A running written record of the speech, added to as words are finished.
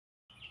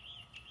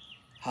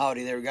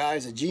Howdy there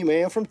guys, a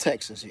G-Man from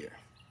Texas here.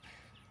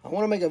 I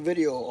want to make a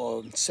video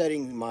on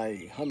setting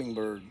my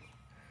Humminbird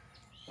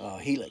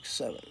Helix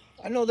 7.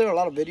 I know there are a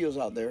lot of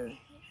videos out there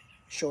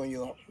showing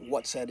you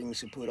what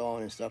settings to put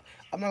on and stuff.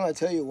 I'm not going to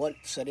tell you what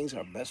settings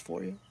are best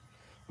for you.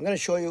 I'm going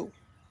to show you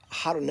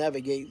how to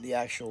navigate the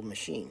actual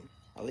machine,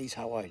 at least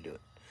how I do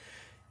it.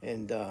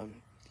 And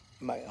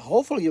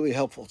hopefully it'll be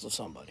helpful to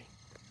somebody.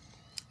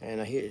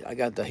 And I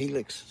got the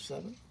Helix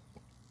 7.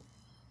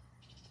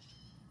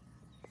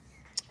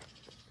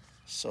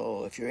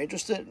 So if you're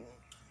interested,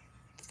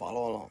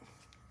 follow along.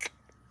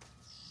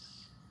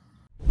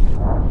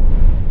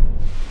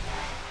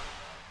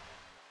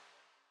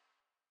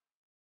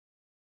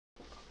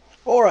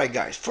 Alright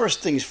guys,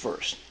 first things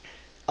first.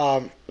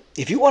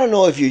 If you want to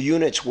know if your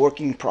unit's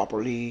working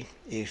properly,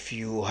 if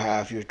you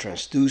have your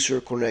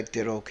transducer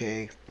connected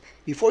okay,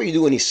 before you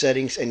do any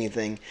settings,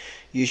 anything,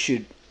 you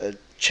should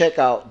check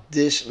out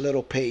this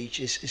little page.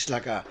 It's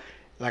like a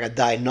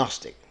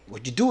diagnostic.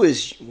 What you do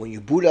is when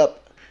you boot up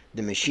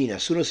the machine,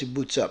 as soon as it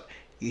boots up,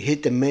 you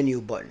hit the menu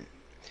button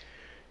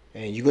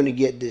and you're going to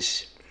get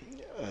this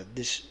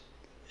this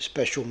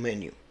special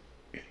menu.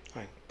 All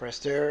right, press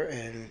there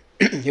and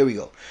here we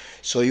go.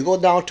 So you go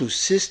down to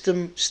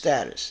system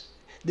status.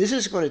 This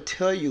is going to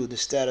tell you the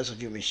status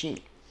of your machine.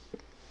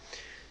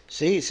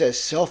 See, it says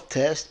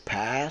self-test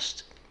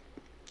passed.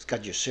 It's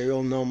got your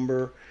serial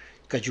number,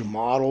 it's got your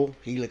model,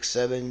 Helix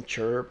 7,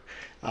 chirp,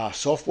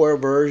 software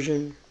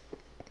version,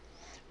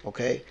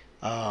 okay,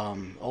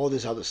 all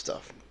this other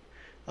stuff.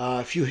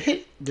 If you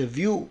hit the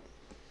view,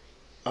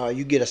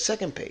 you get a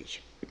second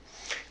page.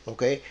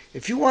 Okay,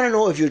 if you want to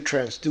know if your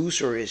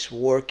transducer is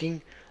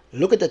working,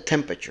 look at the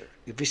temperature.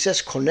 If it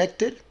says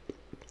connected,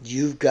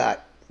 you've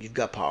got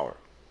power.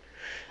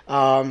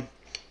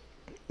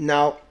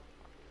 Now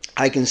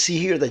I can see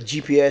here that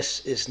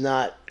GPS is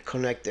not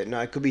connected. Now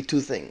it could be two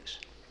things.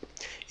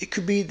 It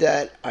could be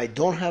that I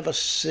don't have a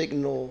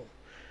signal,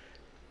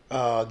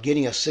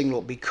 getting a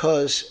signal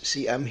because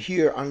see, I'm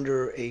here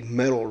under a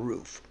metal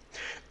roof.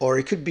 Or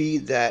it could be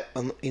that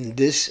in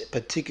this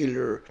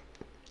particular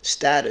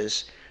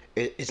status,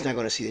 it's not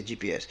going to see the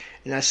GPS.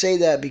 And I say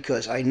that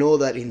because I know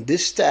that in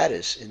this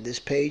status, in this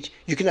page,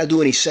 you cannot do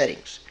any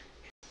settings.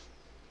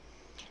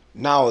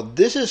 Now,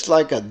 this is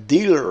like a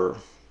dealer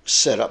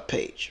setup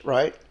page,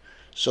 right?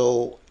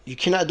 So you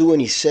cannot do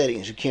any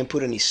settings. You can't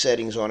put any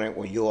settings on it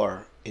when you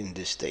are in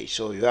this stage.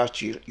 So you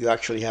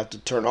actually have to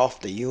turn off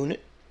the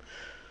unit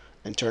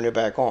and turn it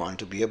back on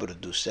to be able to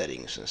do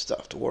settings and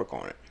stuff to work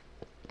on it.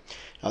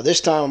 Now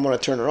this time I'm going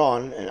to turn it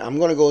on and I'm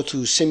going to go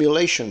to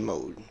simulation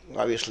mode.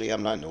 Obviously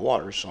I'm not in the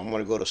water, so I'm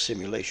going to go to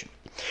simulation.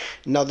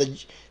 Now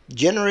the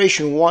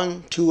generation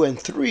 1, 2, and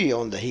 3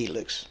 on the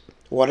Helix,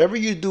 whatever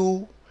you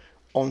do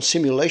on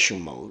simulation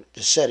mode,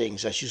 the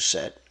settings that you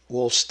set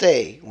will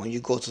stay when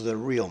you go to the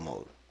real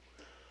mode.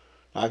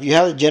 Now if you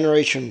have a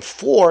generation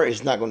 4,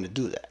 it's not going to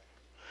do that.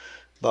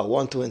 But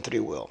 1, 2, and 3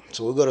 will.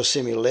 So we'll go to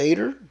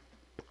simulator.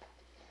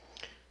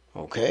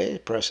 Okay,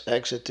 press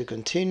exit to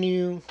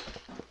continue.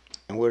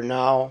 And we're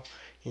now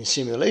in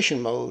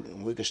simulation mode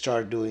and we can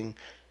start doing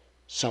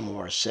some of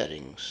our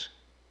settings.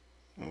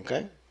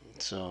 Okay,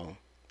 so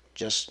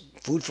just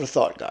food for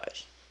thought,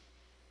 guys.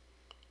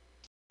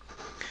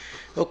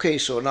 Okay,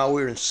 so now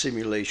we're in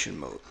simulation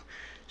mode.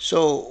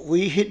 So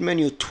we hit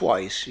menu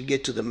twice, you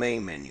get to the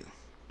main menu.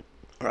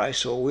 Alright,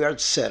 so we are at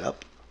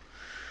setup.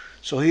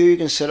 So here you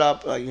can set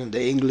up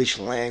the English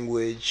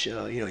language,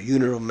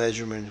 unit of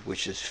measurement,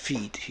 which is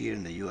feet here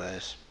in the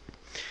US.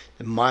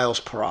 Miles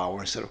per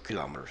hour instead of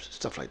kilometers,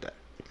 stuff like that.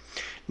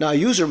 Now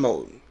user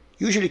mode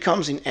usually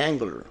comes in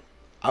Angular.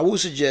 I would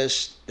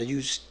suggest that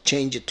you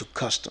change it to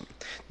custom.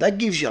 That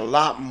gives you a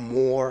lot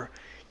more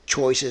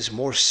choices,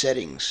 more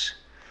settings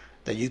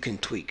that you can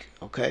tweak.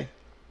 Okay,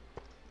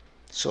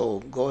 so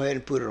go ahead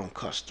and put it on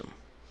custom.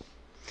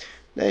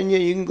 Then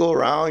you can go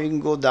around, you can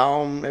go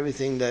down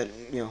everything that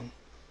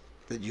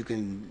that you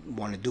can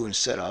want to do and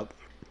set up.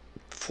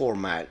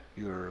 Format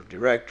your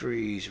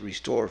directories,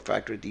 restore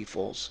factory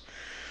defaults.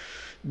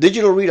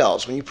 Digital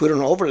readouts, when you put an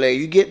overlay,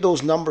 you get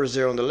those numbers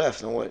there on the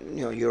left, and what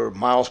your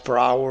miles per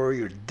hour,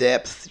 your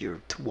depth,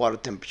 your water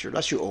temperature.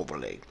 That's your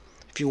overlay.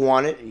 If you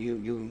want it,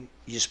 you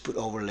just put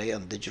overlay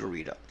on digital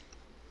readout.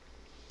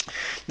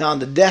 Now on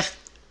the depth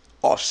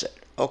offset,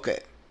 okay,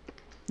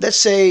 let's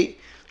say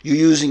you're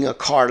using a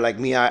card like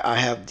me. I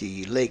have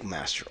the Lake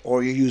Master,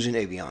 or you're using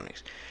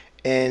avionics,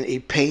 and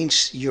it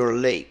paints your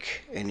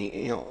lake, and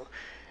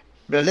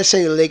but let's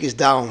say the lake is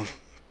down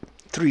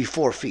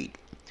 3-4 feet.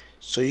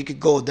 So you could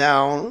go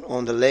down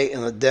on the lake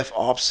and the depth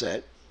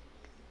offset,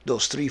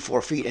 those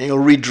 3-4 feet, and it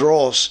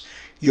redraws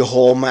your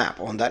whole map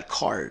on that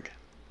card.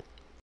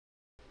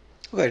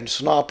 Okay,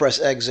 so now I'll press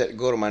exit,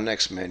 go to my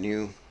next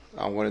menu.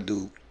 I want to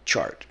do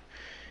chart.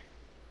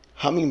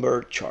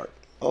 Humminbird chart.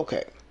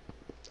 Okay,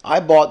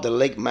 I bought the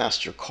Lake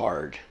Master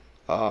card.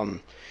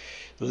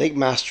 Lake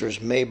Master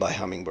is made by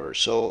Humminbird.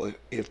 So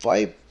if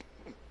I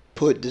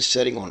put this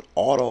setting on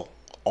auto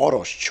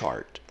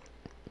chart,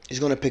 it's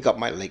going to pick up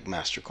my Lake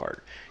Master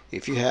card.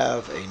 If you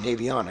have a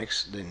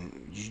avionics, then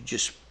you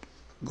just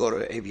go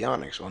to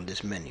avionics on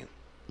this menu.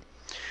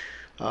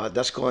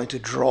 That's going to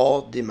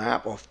draw the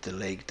map of the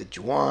lake that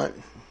you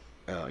want,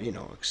 you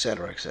know,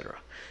 etc., etc.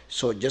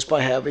 So just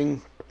by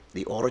having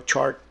the auto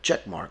chart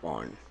check mark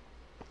on,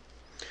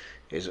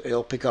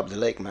 it'll pick up the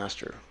Lake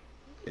Master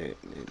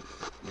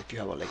if you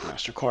have a Lake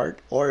Master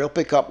card, or it'll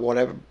pick up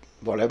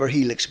whatever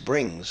Helix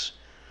brings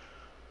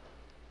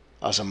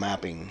as a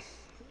mapping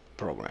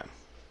program.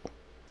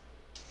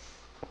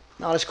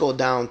 Now let's go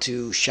down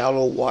to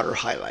shallow water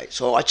highlight.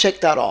 So I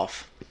checked that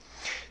off.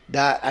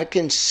 That I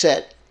can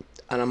set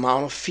an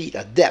amount of feet,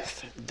 a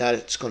depth, that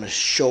it's going to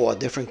show a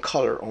different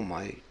color on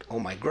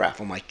my graph,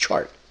 on my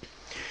chart.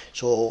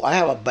 So I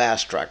have a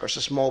bass tracker. It's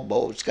a small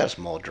boat. It's got a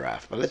small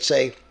draft. But let's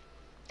say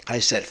I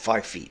set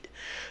 5 feet.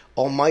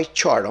 On my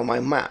chart, on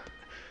my map,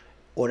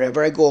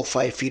 whenever I go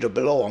 5 feet or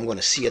below, I'm going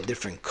to see a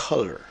different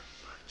color.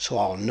 So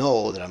I'll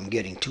know that I'm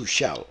getting too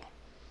shallow.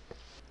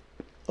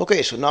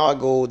 Okay, so now I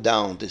go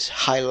down this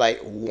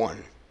highlight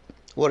 1.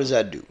 What does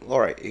that do?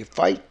 Alright, if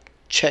I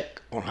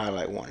check on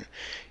highlight 1,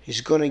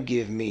 it's going to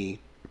give me,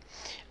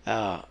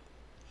 I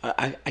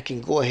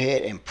can go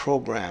ahead and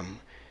program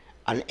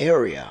an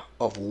area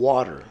of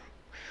water.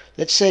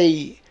 Let's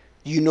say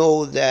you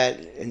know that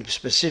in a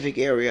specific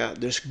area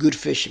there's good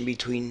fishing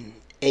between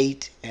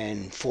 8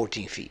 and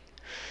 14 feet.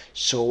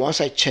 So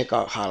once I check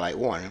out highlight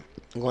 1,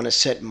 I'm going to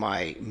set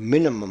my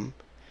minimum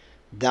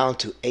down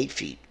to 8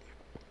 feet.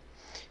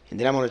 And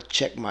then I'm going to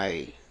check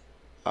my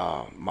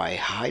my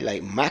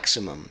highlight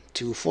maximum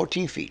to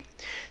 14 feet.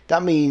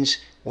 That means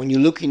when you're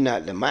looking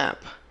at the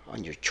map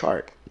on your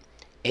chart,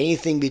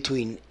 anything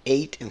between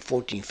 8 and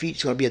 14 feet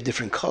is going to be a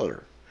different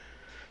color.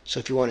 So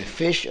if you want to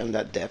fish on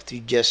that depth, you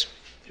just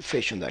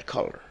fish on that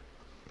color.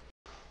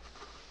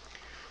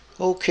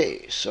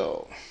 Okay,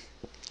 so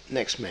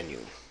next menu.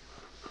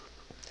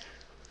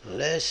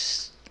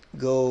 Let's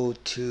go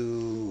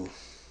to,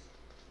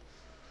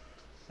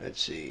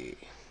 let's see,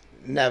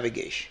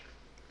 navigation.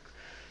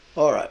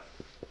 Alright,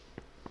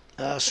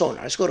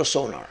 sonar. Let's go to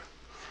sonar.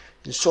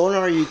 In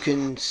sonar, you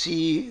can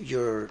see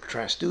your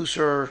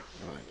transducer.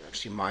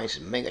 Actually, mine's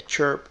Mega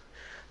Chirp.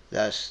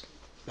 That's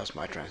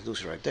my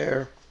transducer right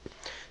there.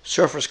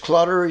 Surface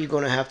clutter, you're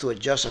going to have to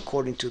adjust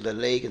according to the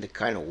lake and the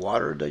kind of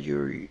water that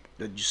you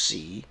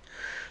see.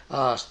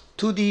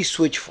 2D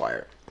switch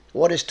fire.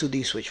 What is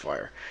 2D switch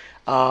fire?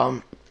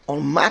 On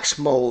max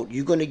mode,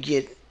 you're going to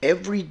get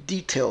every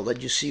detail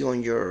that you see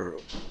on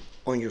your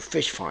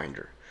fish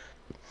finder.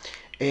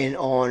 And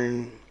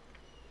on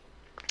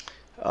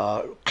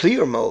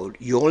clear mode,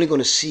 you're only going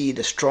to see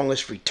the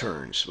strongest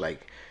returns,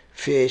 like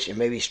fish and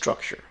maybe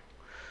structure.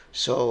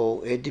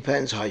 So it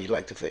depends how you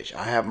like to fish.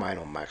 I have mine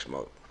on max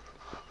mode.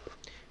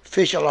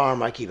 Fish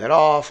alarm, I keep it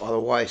off,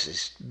 otherwise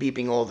it's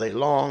beeping all day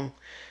long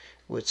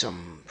with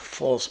some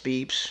false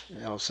beeps.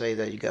 I'll say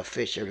that you got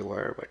fish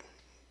everywhere, but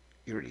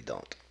you really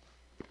don't.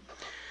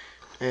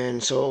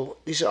 And so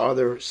these are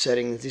other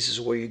settings. This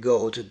is where you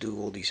go to do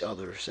all these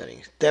other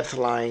settings. Depth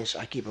lines,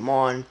 I keep them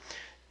on.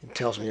 It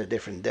tells me the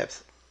different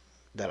depth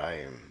that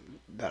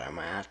I'm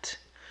at.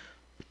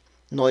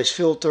 Noise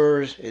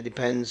filters, it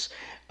depends.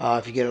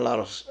 If you get a lot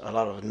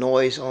of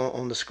noise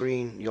on the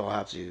screen, you'll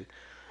have to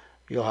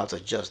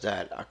adjust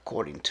that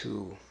according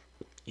to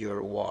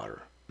your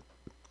water.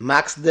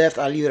 Max depth,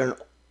 I leave it on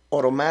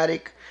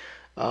automatic.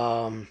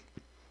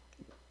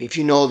 If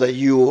you know that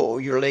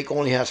your lake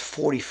only has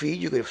 40 feet,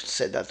 you could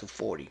set that to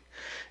 40.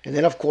 And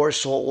then of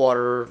course salt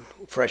water,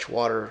 fresh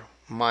water,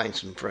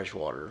 mine's some fresh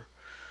water.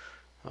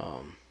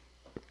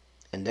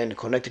 And then the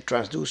connected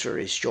transducer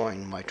is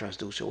showing my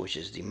transducer, which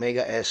is the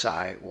Mega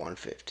SI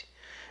 150.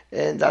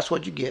 And that's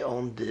what you get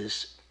on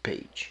this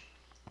page.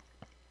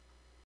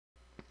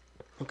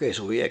 Okay,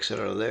 so we exit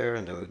out of there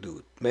and then we'll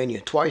do menu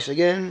twice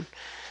again.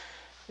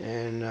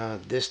 And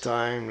this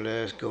time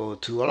let's go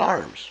to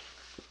alarms.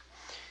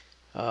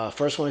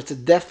 First one is the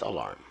depth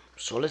alarm.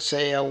 So let's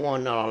say I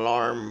want an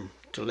alarm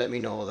to let me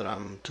know that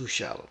I'm too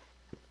shallow.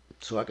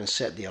 So I can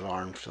set the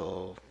alarm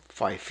to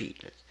 5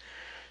 feet.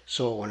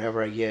 So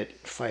whenever I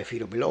get 5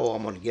 feet or below,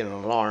 I'm going to get an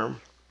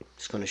alarm.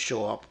 It's going to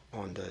show up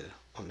on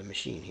the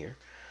machine here.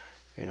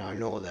 And I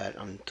know that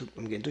I'm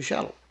getting too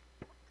shallow.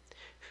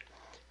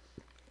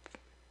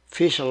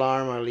 Fish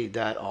alarm, I leave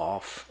that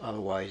off,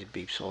 otherwise it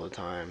beeps all the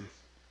time.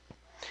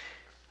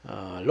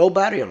 Low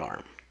battery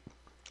alarm.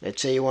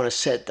 Let's say you want to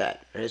set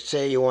that. Let's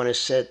say you want to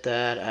set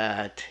that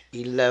at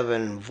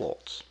 11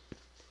 volts.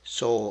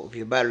 So if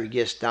your battery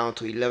gets down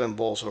to 11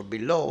 volts or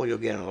below, you'll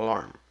get an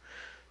alarm.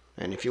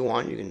 And if you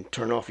want, you can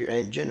turn off your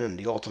engine and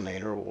the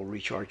alternator will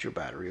recharge your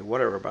battery or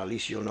whatever, but at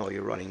least you'll know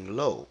you're running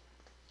low.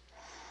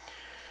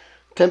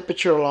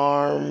 Temperature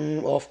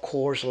alarm, off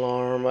course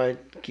alarm, I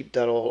keep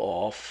that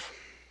all off.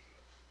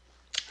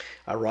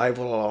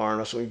 Arrival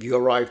alarm, so if you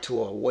arrive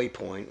to a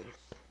waypoint,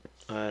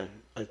 I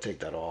take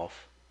that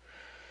off.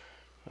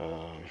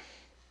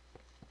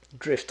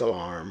 Drift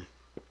alarm,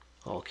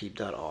 I'll keep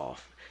that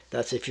off.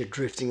 That's if you're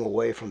drifting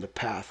away from the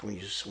path when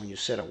you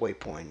set a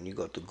waypoint and you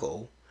go to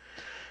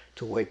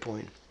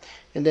waypoint.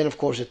 And then of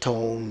course the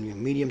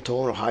tone, medium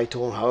tone or high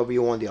tone, however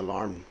you want the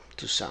alarm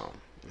to sound.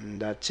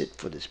 And that's it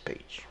for this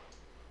page.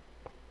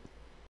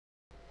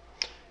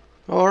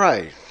 All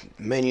right,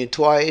 menu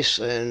twice,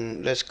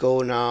 and let's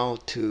go now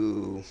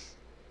to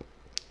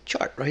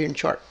chart, right here in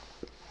chart.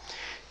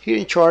 Here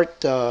in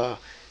chart,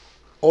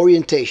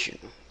 orientation.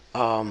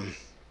 Um,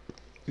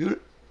 you,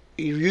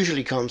 it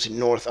usually comes in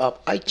north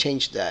up. I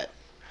changed that.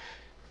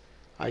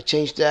 I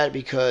changed that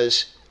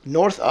because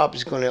north up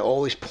is going to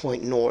always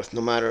point north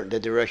no matter the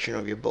direction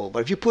of your boat. But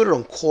if you put it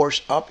on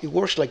course up, it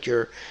works like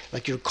your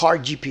car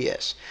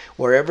GPS.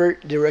 Wherever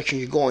direction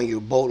you're going,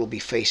 your boat will be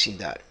facing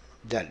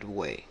that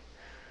way,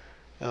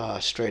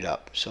 straight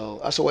up. So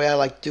that's the way I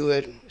like to do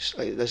it.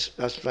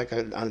 That's like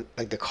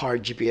the car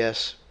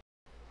GPS.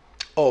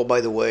 Oh,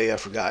 by the way, I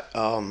forgot.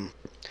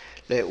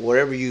 That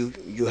wherever you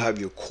have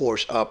your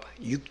course up,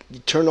 you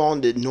turn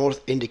on the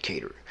north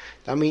indicator.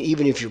 I mean,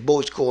 even if your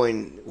boat's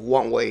going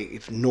one way,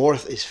 if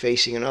north is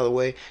facing another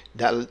way,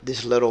 that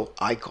this little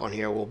icon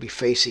here will be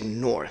facing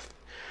north.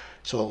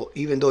 So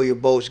even though your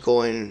boat's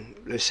going,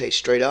 let's say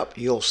straight up,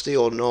 you'll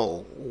still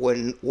know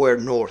where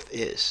north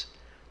is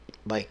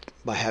by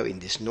having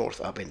this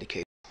north up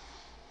indicator.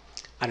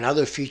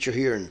 Another feature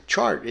here in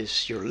chart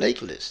is your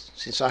lake list.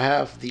 Since I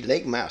have the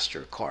Lake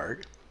Master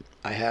card,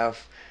 I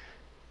have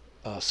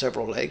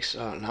several lakes.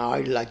 Now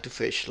I like to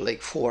fish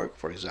Lake Fork,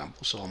 for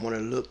example. So I'm going to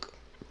look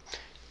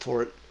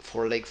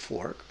for Lake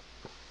Fork,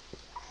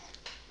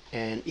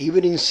 and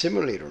even in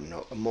simulator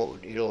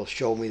mode, it'll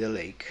show me the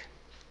lake.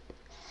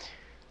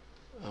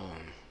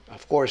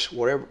 Of course,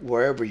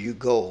 wherever you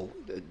go,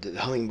 the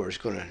Humminbird is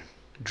going to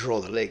draw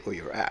the lake where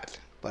you're at.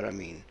 But I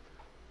mean,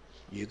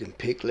 you can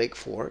pick Lake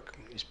Fork,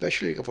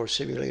 especially for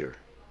simulator.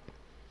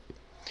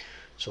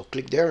 So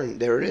click there, and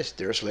there it is.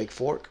 There's Lake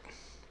Fork.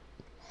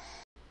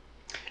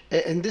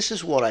 And this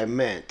is what I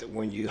meant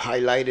when you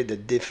highlighted the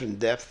different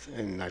depth,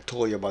 and I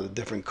told you about the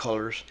different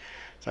colors.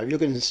 So you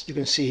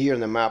can see here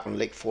on the map on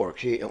Lake Fork.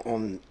 Here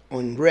on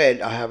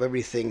red, I have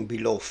everything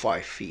below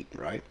 5 feet,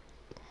 right?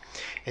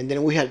 And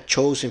then we had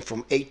chosen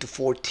from 8 to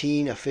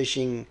 14 a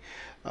fishing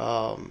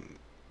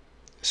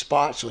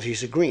spot, so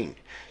here's a green.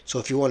 So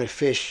if you want to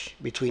fish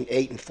between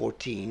 8 and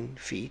 14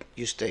 feet,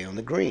 you stay on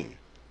the green.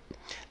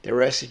 The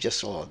rest is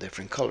just all a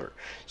different color.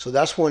 So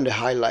that's when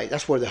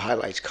that's where the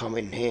highlights come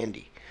in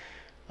handy.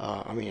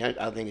 I mean,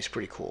 I think it's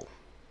pretty cool.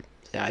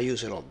 Yeah, I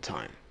use it all the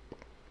time.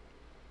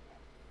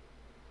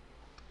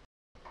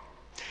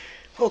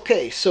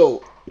 Okay,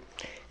 so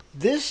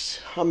this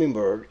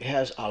Humminbird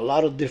has a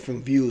lot of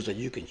different views that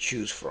you can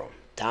choose from.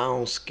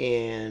 Down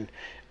scan,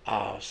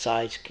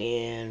 side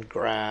scan,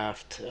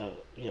 graft,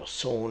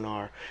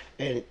 sonar.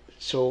 And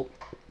so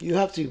you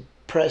have to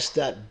press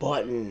that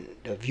button,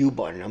 the view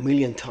button, a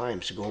million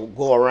times to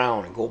go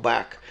around and go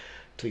back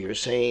to your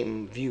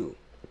same view.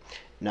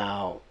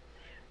 Now,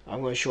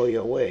 I'm going to show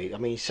you a way. I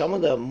mean, some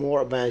of the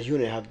more advanced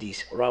units have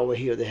these, right over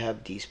here, they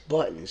have these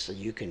buttons that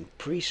you can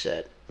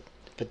preset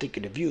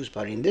particular views.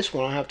 But in this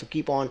one, I have to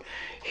keep on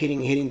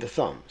hitting the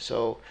thumb.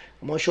 So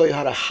I'm going to show you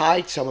how to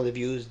hide some of the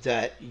views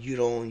that you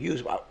don't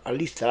use, at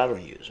least that I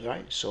don't use,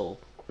 right? So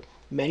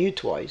menu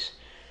twice,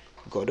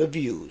 go to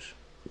views.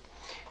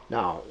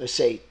 Now, let's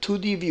say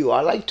 2D view.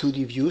 I like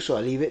 2D view, so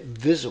I leave it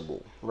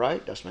visible,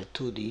 right? That's my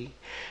 2D.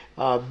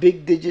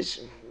 Big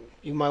digits,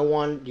 you might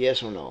want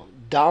yes or no.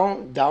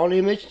 Down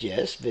image,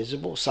 yes.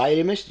 Visible. Side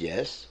image,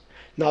 yes.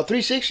 Now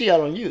 360 I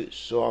don't use,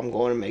 so I'm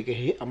going to make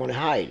it. I'm going to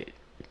hide it.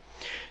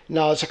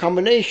 Now it's a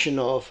combination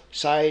of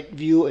side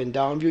view and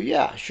down view.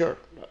 Yeah, sure.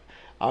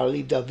 I'll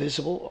leave that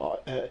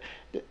visible.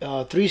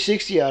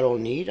 360 I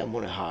don't need. I'm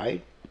going to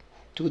hide.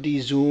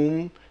 2D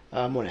zoom.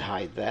 I'm going to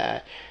hide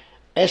that.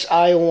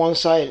 SI on one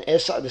side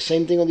and SI the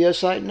same thing on the other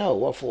side. No.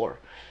 What for?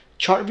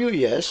 Chart view,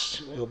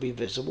 yes. It'll be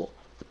visible.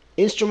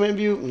 Instrument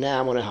view. Nah,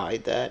 I'm going to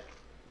hide that.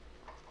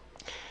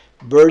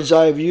 Bird's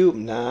eye view,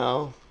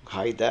 no,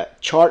 hide that.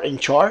 Chart and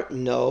chart,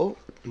 no,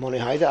 I'm going to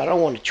hide that. I don't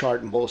want a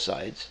chart on both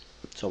sides,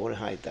 so I'm going to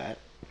hide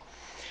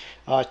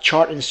that.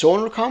 Chart and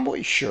sonar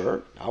combo,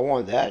 sure, I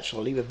want that, so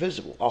I'll leave it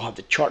visible. I'll have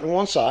the chart on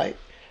one side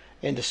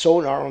and the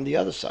sonar on the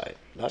other side.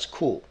 That's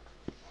cool.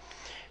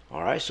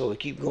 All right, so we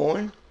keep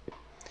going.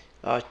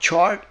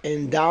 Chart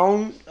and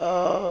down,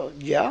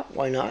 yeah,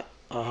 why not?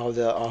 I'll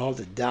have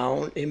the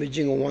down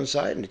imaging on one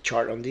side and the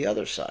chart on the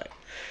other side.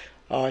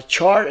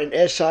 Chart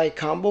and SI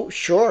combo,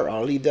 sure,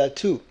 I'll leave that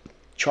too.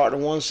 Chart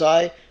on one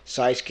side,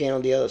 side scan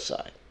on the other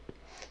side.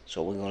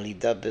 So we're going to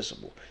leave that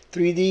visible.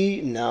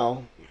 3D,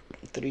 no.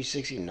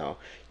 360, no.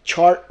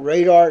 Chart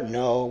radar,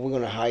 no. We're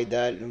going to hide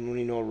that. I don't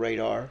really know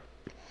radar.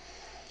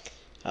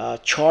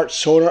 Chart,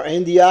 sonar,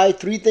 NDI,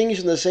 3 things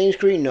on the same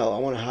screen, no. I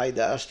want to hide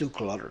that. That's too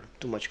clutter.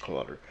 Too much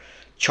clutter.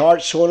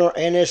 Chart, sonar,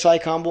 and SI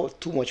combo,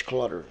 too much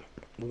clutter.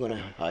 We're going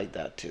to hide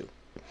that too.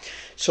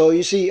 So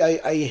you see,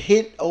 I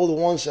hit all the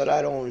ones that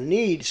I don't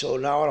need, so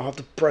now I don't have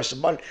to press the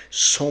button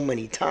so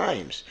many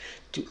times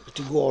to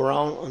go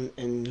around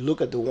and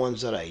look at the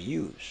ones that I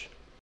use.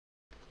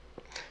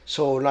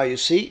 So now you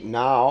see,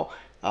 now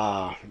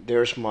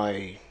there's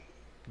my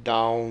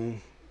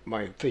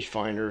fish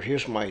finder.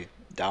 Here's my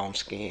down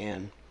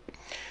scan,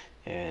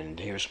 and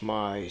here's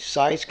my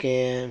side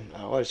scan.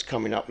 Well, it's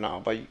coming up now,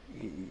 but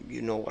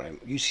you know what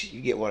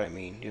you get what I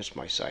mean. Here's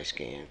my side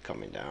scan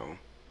coming down.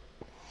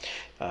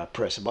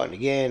 Press the button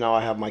again. Now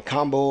I have my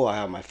combo. I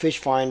have my fish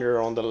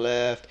finder on the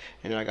left,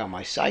 and I got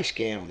my side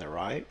scan on the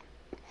right.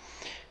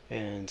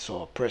 And so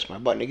I'll press my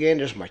button again.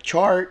 There's my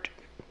chart,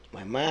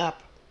 my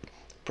map.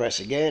 Press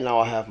again. Now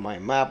I have my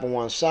map on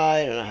one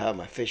side, and I have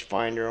my fish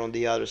finder on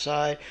the other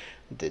side.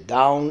 The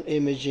down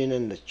imaging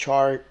and the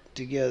chart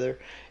together,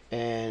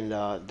 and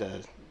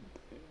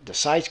the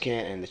side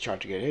scan and the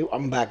chart together.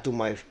 I'm back to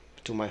my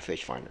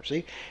fish finder.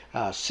 See,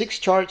 6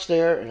 charts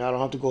there, and I don't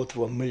have to go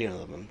through a million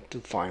of them to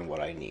find what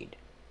I need.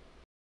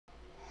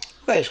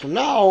 Okay, so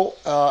now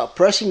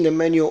pressing the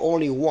menu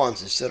only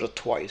once instead of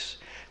twice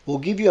will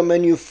give you a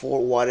menu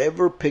for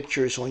whatever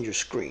picture is on your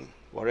screen,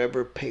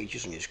 whatever page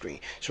is on your screen.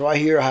 So right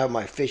here I have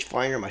my fish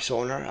finder, my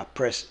sonar. I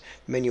press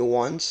menu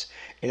once,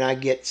 and I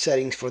get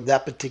settings for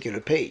that particular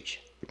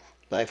page.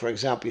 Like for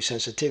example, your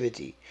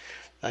sensitivity.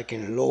 I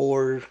can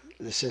lower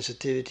the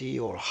sensitivity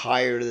or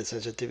higher the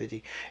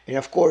sensitivity, and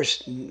of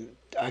course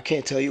I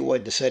can't tell you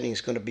what the setting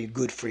is going to be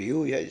good for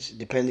you. Yeah, it's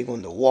depending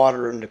on the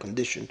water and the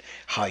condition,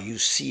 how you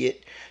see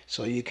it.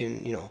 So you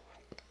can, you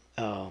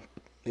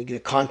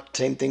get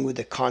same thing with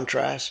the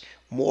contrast,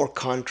 more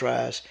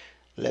contrast,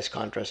 less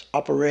contrast.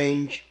 Upper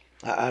range,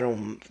 I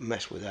don't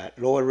mess with that.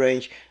 Lower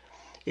range,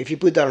 if you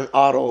put that on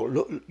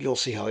auto, you'll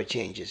see how it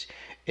changes.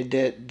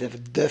 The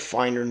depth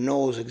finder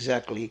knows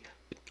exactly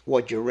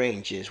what your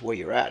range is, where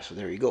you're at. So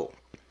there you go.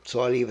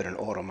 So I'll leave it on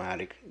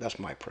automatic. That's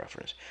my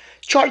preference.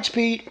 Chart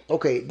speed,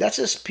 okay, that's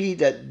a speed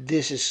that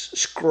this is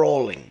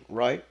scrolling,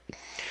 right?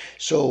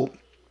 So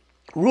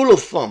rule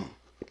of thumb,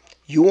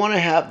 you want to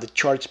have the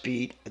chart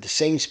speed at the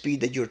same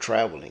speed that you're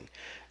traveling.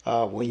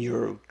 When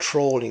you're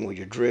trolling, when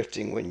you're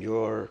drifting, when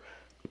you're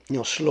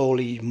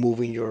slowly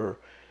moving your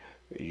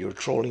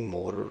trolling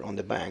motor on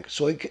the bank,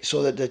 so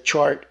that the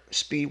chart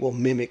speed will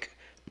mimic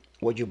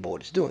what your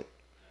boat is doing,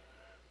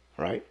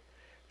 right?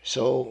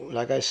 So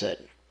like I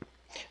said,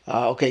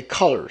 okay,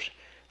 colors.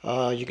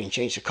 You can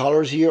change the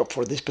colors here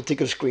for this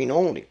particular screen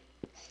only.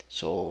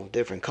 So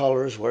different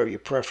colors, whatever your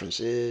preference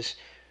is,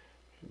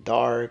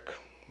 dark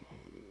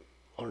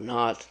or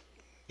not,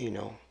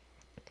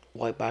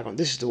 white background.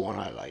 This is the one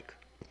I like.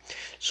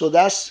 So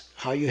that's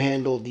how you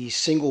handle the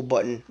single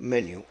button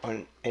menu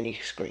on any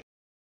screen.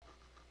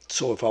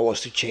 So if I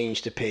was to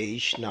change the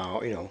page now,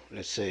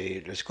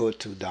 let's go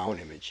to down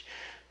image.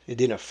 It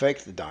didn't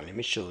affect the down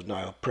image, so now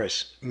I'll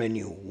press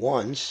menu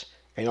once,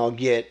 and I'll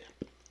get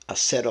a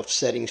set of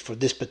settings for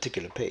this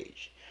particular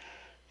page.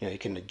 You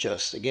can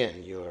adjust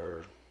again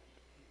your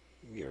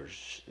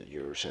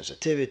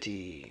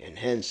sensitivity,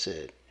 enhance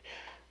it,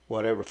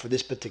 whatever for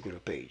this particular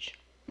page.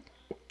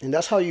 And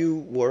that's how you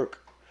work,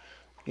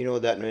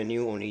 that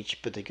menu on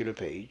each particular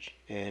page.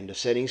 And the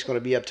settings going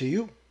to be up to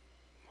you,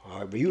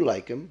 however you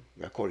like them,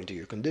 according to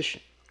your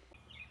condition.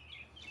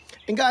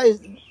 And guys,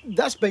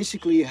 that's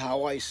basically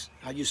how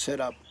you set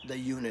up the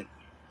unit.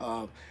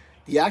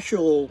 The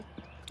actual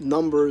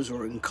numbers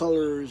or in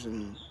colors,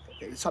 and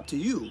it's up to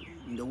you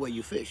the way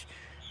you fish.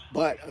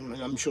 But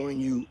I'm showing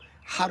you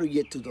how to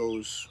get to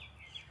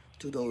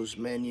those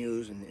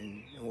menus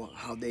and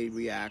how they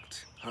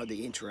react, how they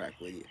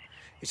interact with you.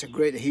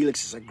 The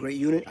Helix is a great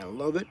unit. I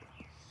love it.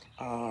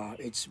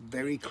 It's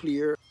very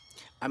clear.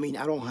 I mean,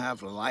 I don't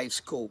have a live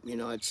scope.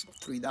 It's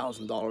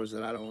 $3,000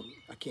 that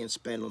I can't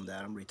spend on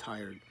that. I'm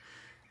retired.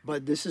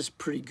 But this is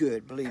pretty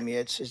good. Believe me,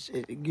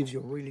 it gives you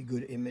a really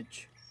good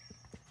image.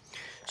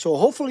 So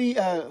hopefully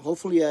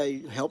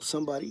I help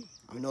somebody.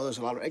 I know there's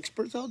a lot of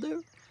experts out there.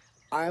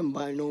 I am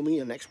by no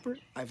means an expert.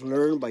 I've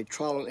learned by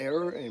trial and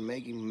error and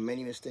making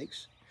many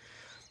mistakes.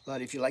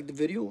 But if you like the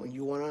video and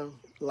you want to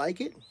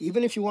like it,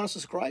 even if you want to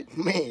subscribe,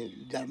 man,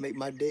 that'll make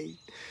my day.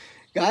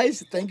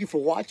 Guys, thank you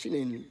for watching.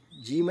 And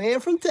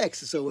Gman from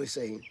Texas always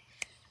saying,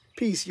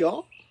 peace,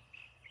 y'all.